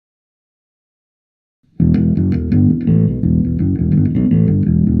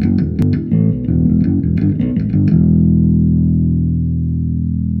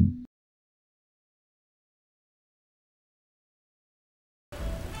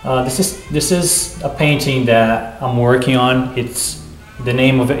This is a painting that I'm working on. It's the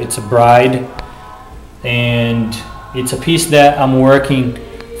name of it. It's a bride, and it's a piece that I'm working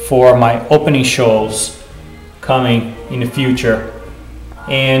for my opening shows coming in the future.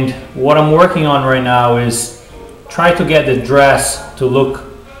 And what I'm working on right now is try to get the dress to look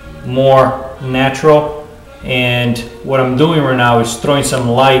more natural. And what I'm doing right now is throwing some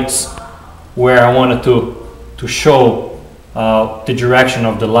lights where I wanted to show the direction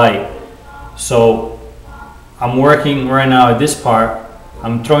of the light. So I'm working right now at this part.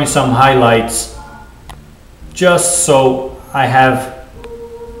 I'm throwing some highlights just so I have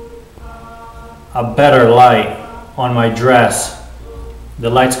a better light on my dress. The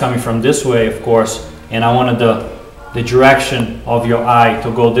light's coming from this way, of course, and I wanted the direction of your eye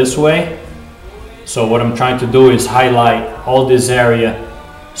to go this way. So what I'm trying to do is highlight all this area,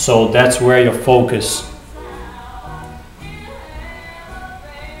 so that's where your focus.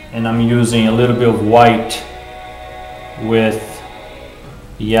 And I'm using a little bit of white with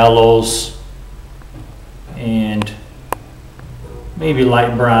yellows and maybe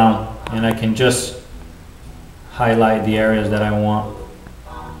light brown, and I can just highlight the areas that I want.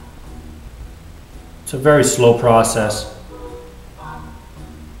 It's a very slow process.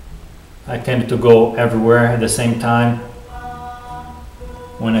 I tend to go everywhere at the same time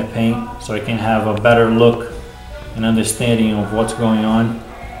when I paint, so I can have a better look and understanding of what's going on.